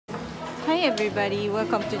everybody,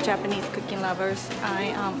 welcome to Japanese Cooking Lovers. I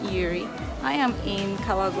am Yuri. I am in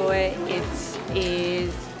Kawagoe.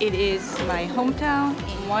 It is my hometown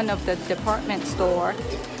in one of the department store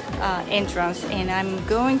entrance, and I'm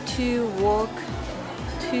going to walk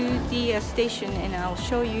to the station and I'll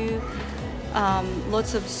show you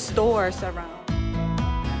lots of stores around.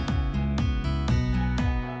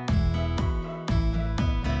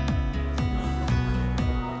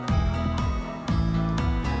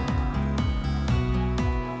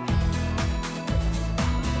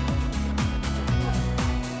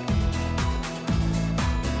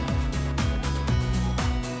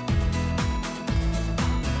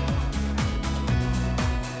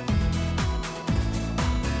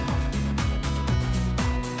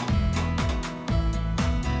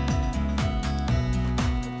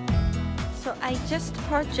 I just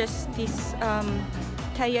purchased this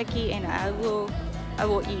taiyaki and I will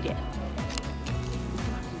eat it.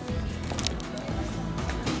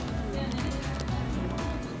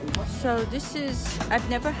 So this is, I've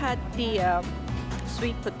never had the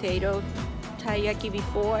sweet potato taiyaki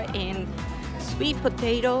before, and sweet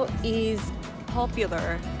potato is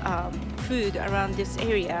popular food around this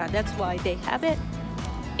area. That's why they have it.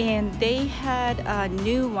 And they had a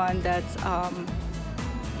new one that's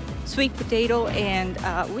sweet potato and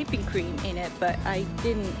whipping cream in it, but I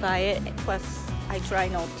didn't buy it. Plus I try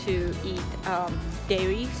not to eat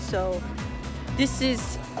dairy, so this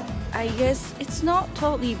is, I guess it's not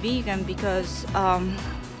totally vegan because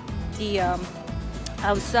the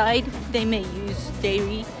outside they may use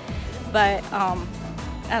dairy, but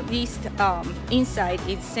at least inside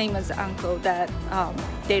it's same as Anko, that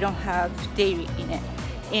they don't have dairy in it,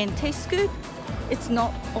 and tastes good. It's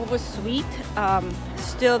not over sweet,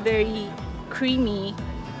 still very creamy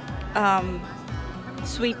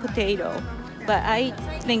sweet potato, but I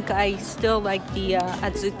think I still like the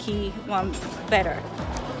adzuki one better.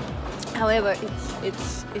 However,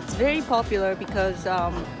 it's very popular because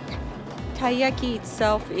taiyaki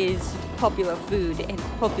itself is popular food and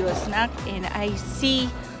popular snack, and I see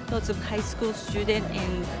lots of high school students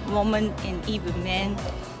and women and even men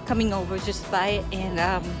coming over just buy it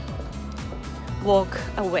and walk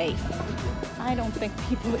away. I don't think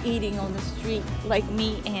people eating on the street like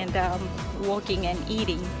me and walking and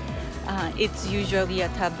eating. It's usually a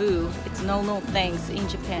taboo. It's no things in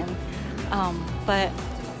Japan, but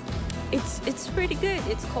it's pretty good.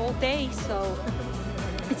 It's cold day, so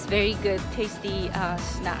it's very good, tasty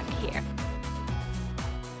snack here.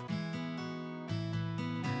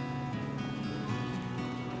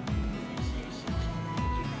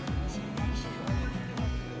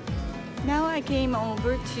 Now I came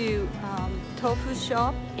over to tofu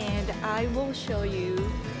shop, and I will show you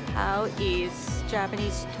how is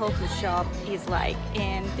Japanese tofu shop is like.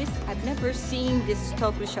 And this, I've never seen this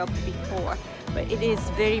tofu shop before, but it is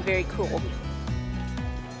very cool.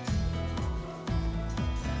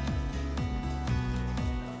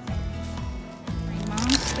 My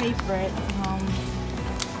mom's favorite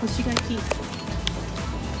hoshigaki,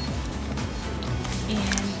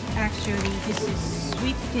 and actually this is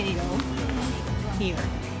sweet potato here,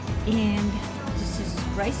 and this is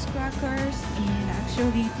rice crackers, and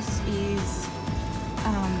actually this is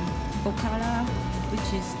okara, which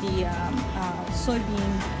is the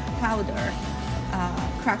soybean powder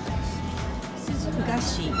crackers. This is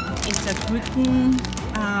ugashi. It's a gluten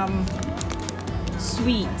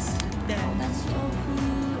sweets. Then that's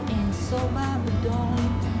tofu and soba, udon,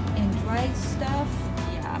 and dried stuff.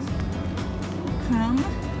 Yeah, crumb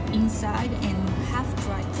inside and half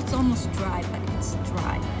dry. It's almost dry, but it's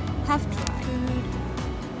dry. Half dry. Food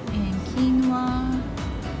and quinoa.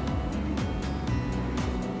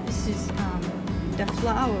 This is the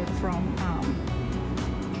flour from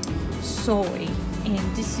soy,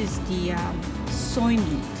 and this is the soy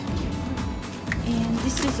meat. And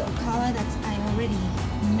this is okara that I already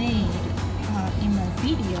made in my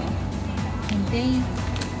video, and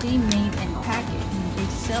they made and pack it, and they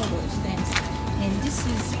sell those things. And this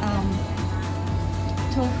is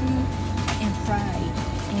tofu and fried,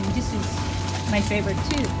 and this is my favorite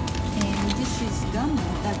too. And this is gumbo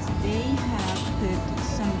that they have put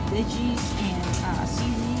some veggies and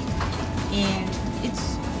seaweed, and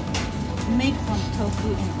it's made from tofu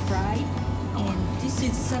and fried. And this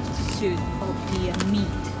is substitute of the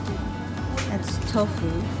meat. That's tofu,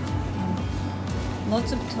 and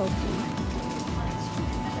lots of tofu.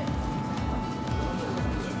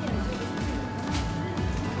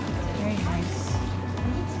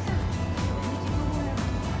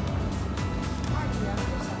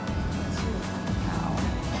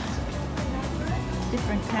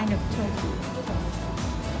 Different kind of tofu.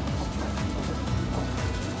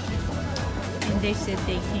 and they said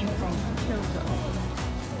they came from Kyoto.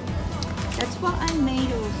 That's what I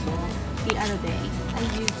made also the other day. I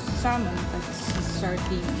used salmon, but this is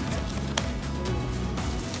sardine.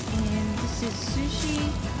 And this is sushi.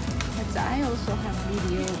 But I also have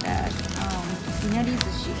video that inari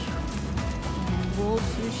sushi and rolled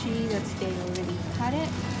sushi. That's they already cut it,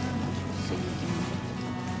 so you can.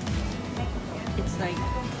 It's like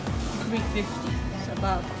 $3.50. It's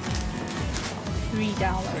about $3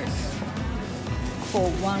 for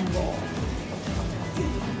one roll.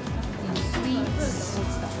 And sweets.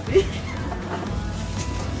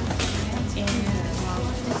 And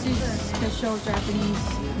this is special Japanese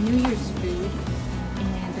New Year's food,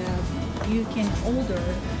 and you can order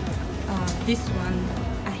this one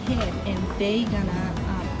ahead, and they gonna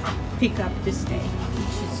pick up this day,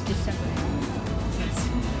 which is December.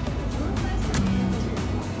 And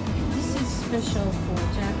this is special for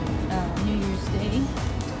New Year's Day.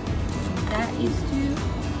 And that is too,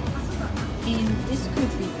 and this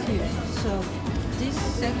could be too. So this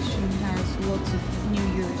section has lots of New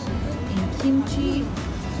Year's and kimchi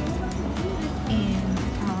and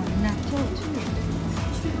natto too.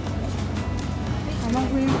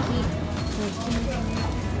 Tamagoyaki.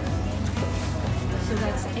 So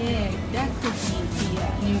that's egg. That could be the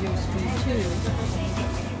New Year's food too.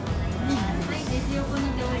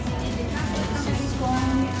 This is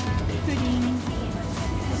scone, pudding.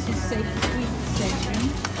 This is sweet section.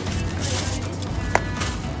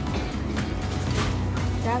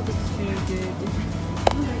 That looks very good.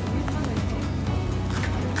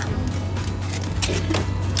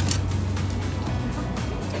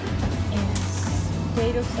 And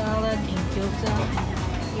potato salad and gyoza,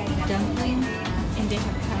 dumpling, and they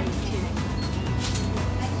have curry too.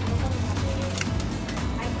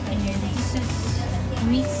 And this is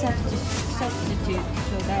meat substitute,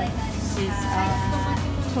 so that is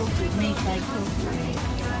tofu, made by tofu.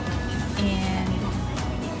 And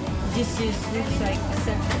this looks like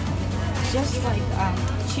just like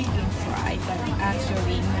chicken fry, but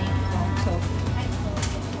actually made from tofu.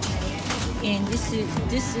 And this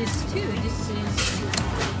is too. This is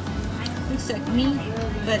looks like meat,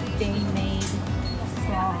 but they made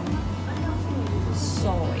from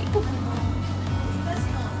soy.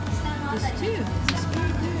 This too. This is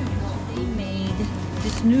very good. They made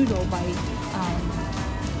this noodle by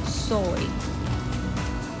soy.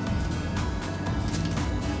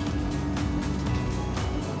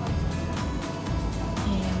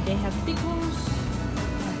 And they have pickles.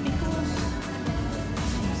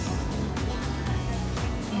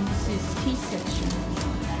 And this is tea section.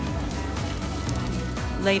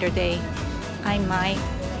 Later day, I might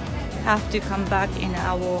have to come back and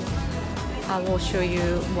I will show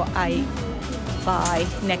you what I buy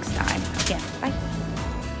next time again.